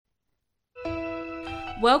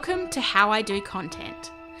Welcome to How I Do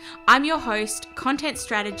Content. I'm your host, content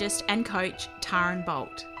strategist and coach, Taryn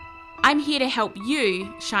Bolt. I'm here to help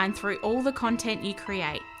you shine through all the content you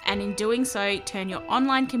create, and in doing so, turn your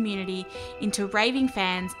online community into raving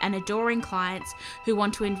fans and adoring clients who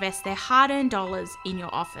want to invest their hard-earned dollars in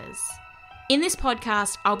your offers. In this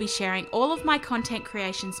podcast, I'll be sharing all of my content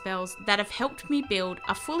creation spells that have helped me build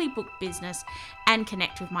a fully booked business and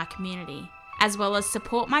connect with my community, as well as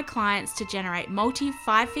support my clients to generate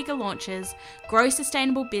multi-5-figure launches, grow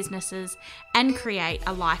sustainable businesses, and create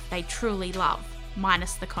a life they truly love,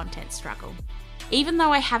 minus the content struggle. Even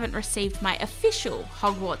though I haven't received my official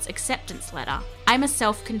Hogwarts acceptance letter, I'm a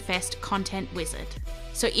self-confessed content wizard.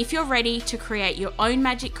 So if you're ready to create your own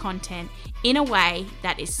magic content in a way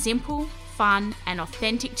that is simple, fun, and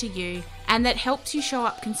authentic to you, and that helps you show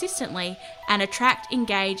up consistently and attract,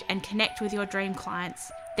 engage, and connect with your dream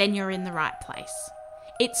clients, then you're in the right place.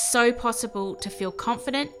 It's so possible to feel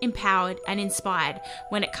confident, empowered, and inspired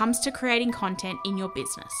when it comes to creating content in your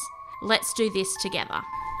business. Let's do this together.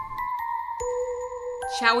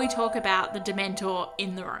 Shall we talk about the Dementor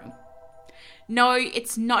in the room? No,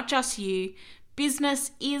 it's not just you.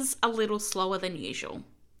 Business is a little slower than usual.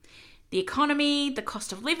 The economy, the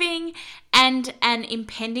cost of living, and an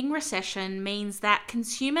impending recession means that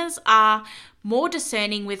consumers are more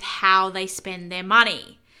discerning with how they spend their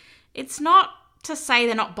money. It's not to say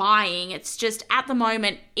they're not buying, it's just at the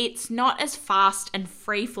moment it's not as fast and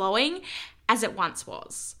free-flowing as it once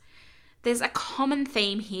was. There's a common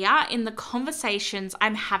theme here in the conversations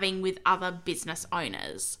I'm having with other business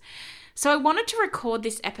owners. So I wanted to record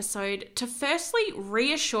this episode to firstly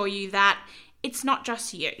reassure you that it's not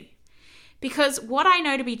just you. Because what I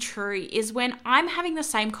know to be true is when I'm having the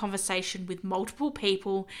same conversation with multiple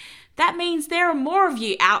people, that means there are more of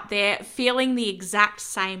you out there feeling the exact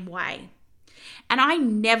same way. And I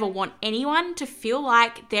never want anyone to feel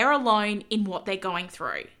like they're alone in what they're going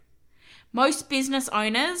through. Most business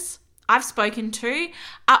owners I've spoken to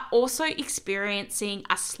are also experiencing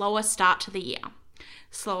a slower start to the year.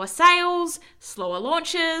 Slower sales, slower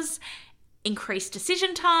launches, increased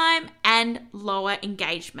decision time, and lower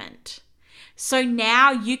engagement. So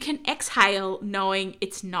now you can exhale knowing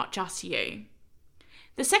it's not just you.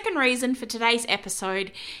 The second reason for today's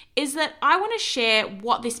episode is that I want to share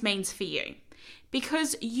what this means for you,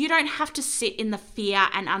 because you don't have to sit in the fear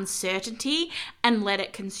and uncertainty and let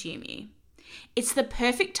it consume you. It's the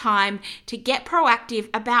perfect time to get proactive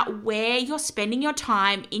about where you're spending your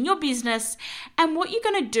time in your business and what you're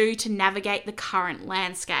going to do to navigate the current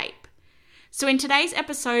landscape. So in today's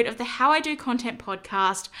episode of the How I Do Content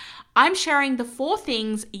podcast, I'm sharing the 4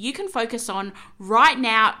 things you can focus on right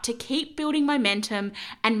now to keep building momentum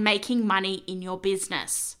and making money in your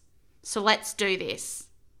business. So let's do this.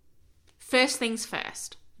 First things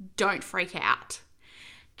first, don't freak out.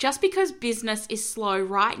 Just because business is slow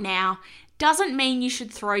right now doesn't mean you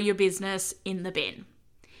should throw your business in the bin.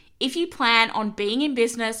 If you plan on being in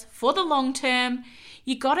business for the long term,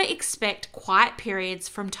 you gotta expect quiet periods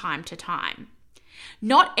from time to time.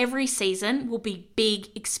 Not every season will be big,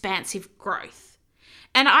 expansive growth.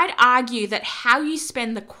 And I'd argue that how you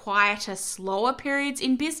spend the quieter, slower periods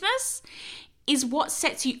in business is what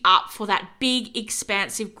sets you up for that big,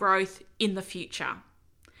 expansive growth in the future.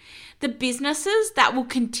 The businesses that will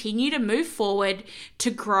continue to move forward, to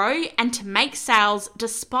grow and to make sales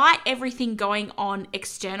despite everything going on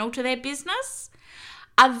external to their business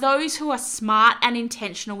are those who are smart and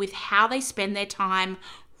intentional with how they spend their time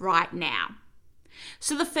right now.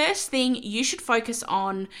 So the first thing you should focus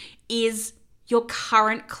on is your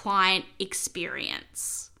current client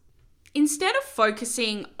experience. Instead of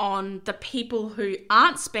focusing on the people who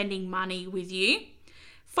aren't spending money with you,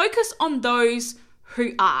 focus on those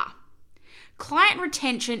who are. Client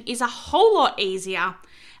retention is a whole lot easier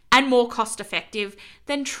and more cost-effective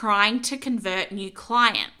than trying to convert new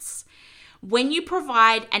clients. When you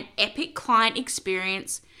provide an epic client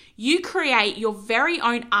experience, you create your very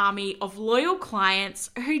own army of loyal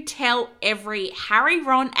clients who tell every Harry,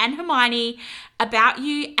 Ron, and Hermione about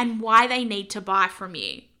you and why they need to buy from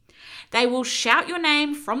you. They will shout your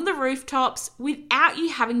name from the rooftops without you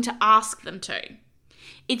having to ask them to.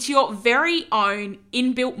 It's your very own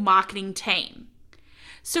inbuilt marketing team.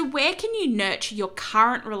 So where can you nurture your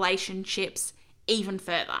current relationships even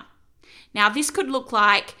further? Now, this could look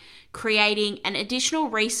like creating an additional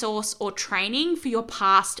resource or training for your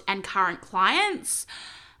past and current clients,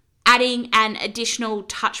 adding an additional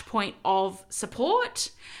touch point of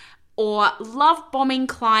support, or love bombing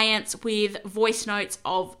clients with voice notes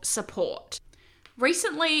of support.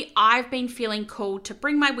 Recently, I've been feeling called to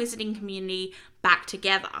bring my wizarding community back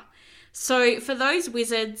together. So for those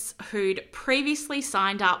wizards who'd previously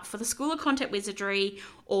signed up for the School of Content Wizardry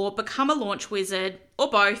or become a launch wizard or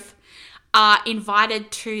both, are invited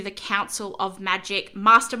to the Council of Magic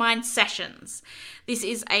Mastermind Sessions. This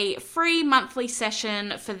is a free monthly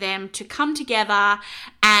session for them to come together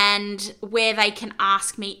and where they can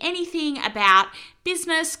ask me anything about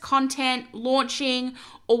business, content, launching,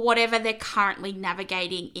 or whatever they're currently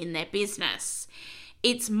navigating in their business.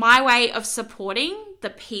 It's my way of supporting the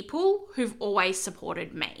people who've always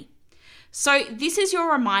supported me. So this is your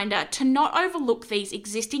reminder to not overlook these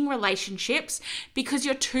existing relationships because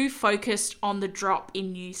you're too focused on the drop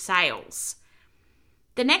in new sales.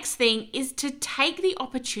 The next thing is to take the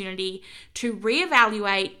opportunity to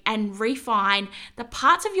reevaluate and refine the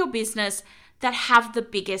parts of your business that have the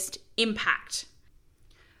biggest impact.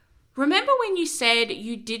 Remember when you said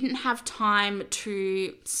you didn't have time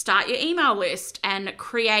to start your email list and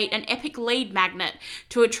create an epic lead magnet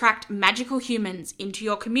to attract magical humans into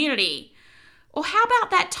your community? Or how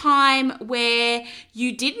about that time where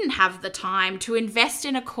you didn't have the time to invest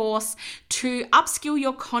in a course to upskill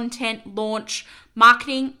your content, launch,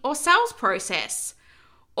 marketing, or sales process?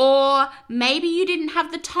 Or maybe you didn't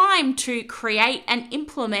have the time to create and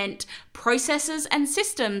implement processes and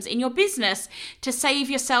systems in your business to save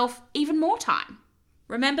yourself even more time.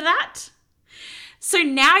 Remember that? So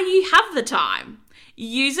now you have the time.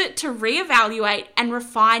 Use it to reevaluate and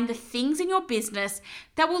refine the things in your business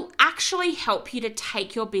that will actually help you to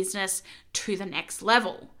take your business to the next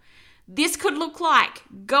level. This could look like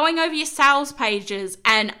going over your sales pages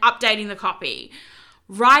and updating the copy,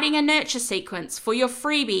 writing a nurture sequence for your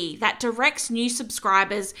freebie that directs new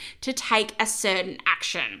subscribers to take a certain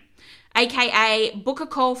action, aka book a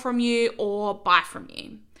call from you or buy from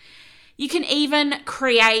you. You can even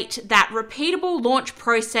create that repeatable launch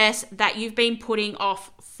process that you've been putting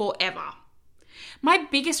off forever. My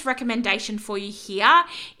biggest recommendation for you here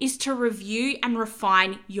is to review and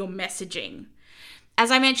refine your messaging.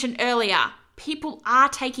 As I mentioned earlier, people are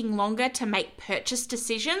taking longer to make purchase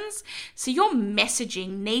decisions, so your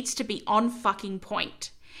messaging needs to be on fucking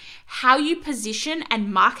point. How you position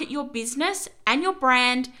and market your business and your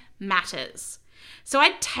brand matters. So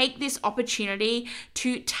I'd take this opportunity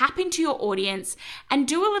to tap into your audience and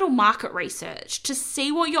do a little market research to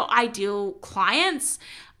see what your ideal clients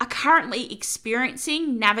are currently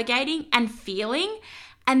experiencing, navigating, and feeling.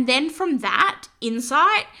 And then from that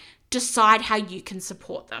insight, decide how you can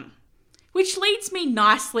support them. Which leads me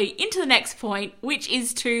nicely into the next point, which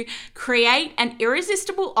is to create an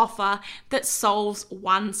irresistible offer that solves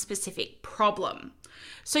one specific problem.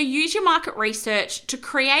 So use your market research to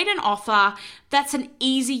create an offer that's an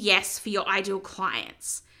easy yes for your ideal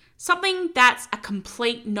clients. Something that's a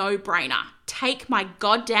complete no-brainer. Take my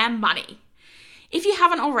goddamn money. If you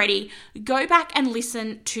haven't already, go back and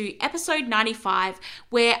listen to episode 95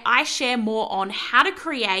 where I share more on how to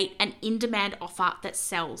create an in-demand offer that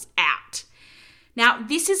sells out. Now,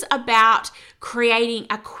 this is about creating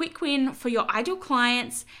a quick win for your ideal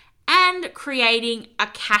clients and creating a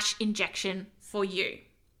cash injection for you.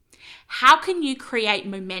 How can you create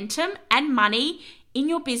momentum and money in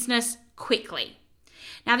your business quickly?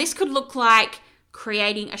 Now, this could look like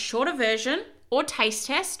creating a shorter version or taste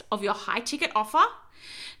test of your high ticket offer,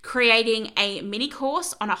 creating a mini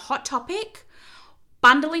course on a hot topic,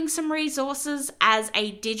 bundling some resources as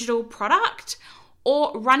a digital product,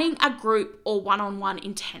 or running a group or one-on-one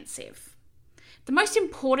intensive. The most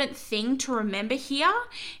important thing to remember here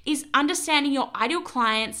is understanding your ideal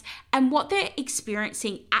clients and what they're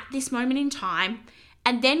experiencing at this moment in time,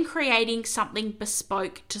 and then creating something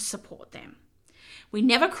bespoke to support them. We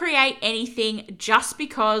never create anything just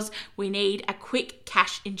because we need a quick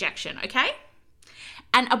cash injection, okay?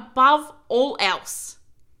 And above all else,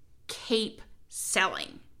 keep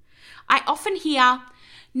selling. I often hear,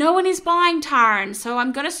 "No one is buying, Taryn, so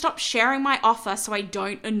I'm going to stop sharing my offer so I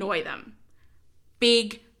don't annoy them."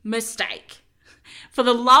 Big mistake. For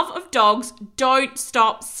the love of dogs, don't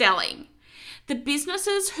stop selling. The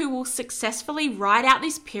businesses who will successfully ride out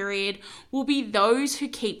this period will be those who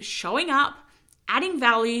keep showing up, adding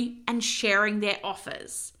value, and sharing their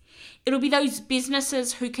offers. It'll be those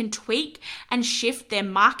businesses who can tweak and shift their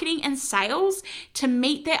marketing and sales to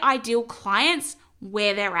meet their ideal clients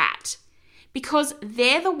where they're at, because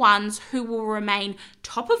they're the ones who will remain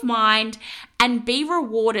top of mind and be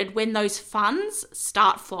rewarded when those funds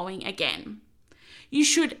start flowing again. You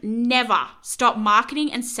should never stop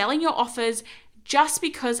marketing and selling your offers just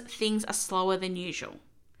because things are slower than usual.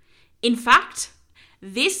 In fact,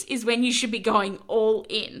 this is when you should be going all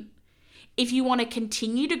in. If you want to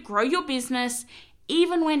continue to grow your business,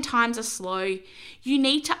 even when times are slow, you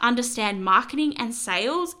need to understand marketing and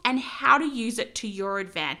sales and how to use it to your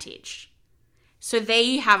advantage. So there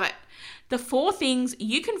you have it. The 4 things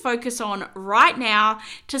you can focus on right now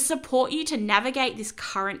to support you to navigate this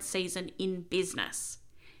current season in business.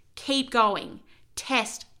 Keep going.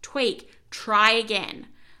 Test, tweak, try again.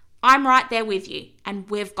 I'm right there with you, and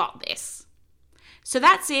we've got this. So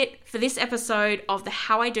that's it for this episode of the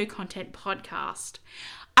How I Do Content podcast.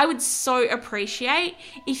 I would so appreciate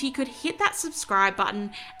if you could hit that subscribe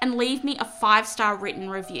button and leave me a 5-star written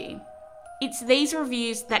review. It's these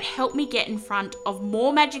reviews that help me get in front of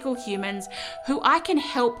more magical humans who I can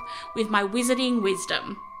help with my wizarding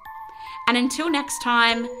wisdom. And until next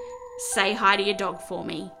time, say hi to your dog for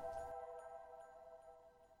me.